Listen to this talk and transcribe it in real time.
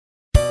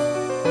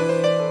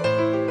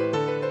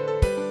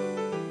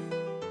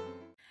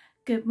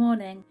Good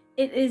morning.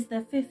 It is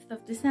the 5th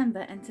of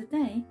December and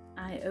today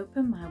I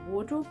open my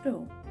wardrobe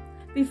door.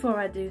 Before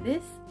I do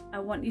this, I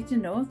want you to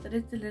know that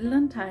it's a little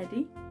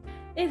untidy.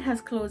 It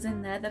has clothes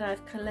in there that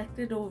I've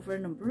collected over a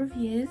number of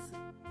years,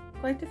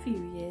 quite a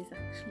few years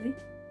actually.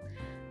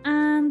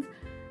 And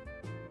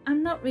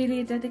I'm not really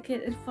a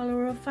dedicated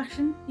follower of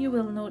fashion, you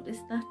will notice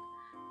that,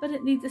 but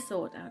it needs a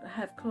sort out. I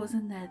have clothes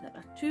in there that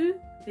are too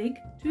big,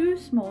 too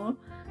small,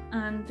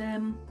 and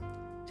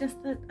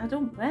just that I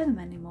don't wear them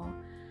anymore.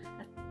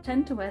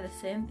 Tend to wear the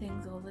same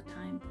things all the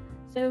time,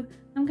 so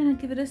I'm going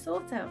to give it a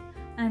sort out,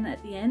 and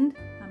at the end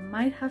I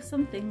might have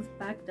some things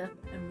bagged up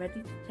and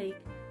ready to take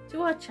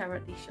to our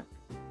charity shop.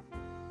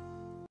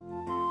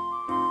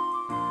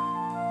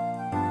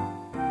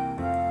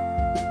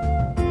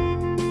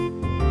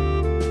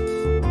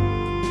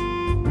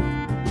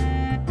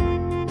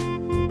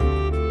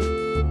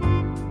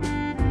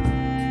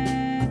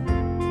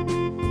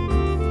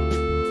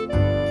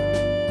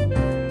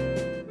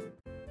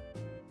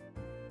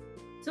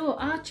 So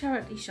our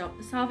charity shop,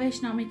 the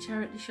Salvation Army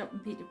charity shop in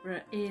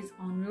Peterborough, is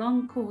on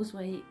Long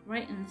Causeway,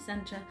 right in the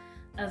centre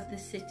of the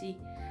city.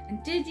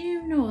 And did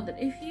you know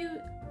that if you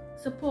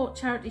support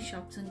charity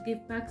shops and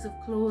give bags of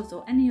clothes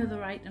or any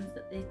other items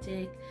that they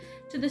take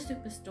to the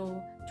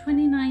superstore,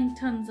 29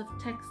 tonnes of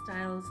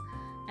textiles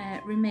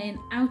remain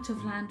out of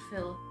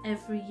landfill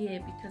every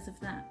year because of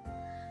that.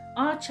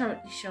 Our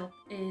charity shop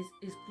is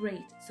great.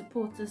 It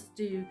supports us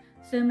do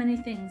so many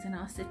things in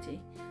our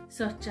city,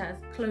 such as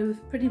clothe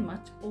pretty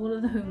much all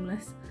of the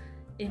homeless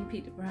in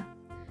Peterborough.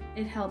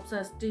 It helps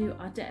us do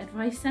our debt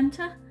advice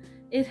centre.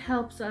 It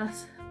helps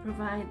us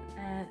provide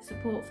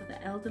support for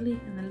the elderly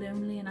and the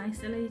lonely and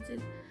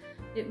isolated.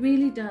 It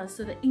really does,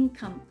 so the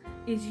income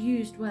is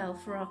used well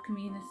for our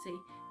community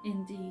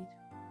indeed.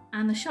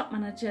 And the shop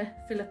manager,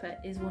 Philippa,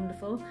 is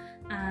wonderful,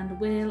 and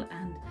Will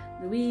and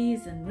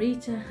Louise and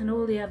Rita and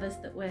all the others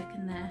that work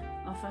in there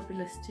are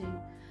fabulous too.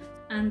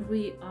 And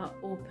we are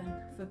open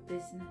for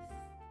business.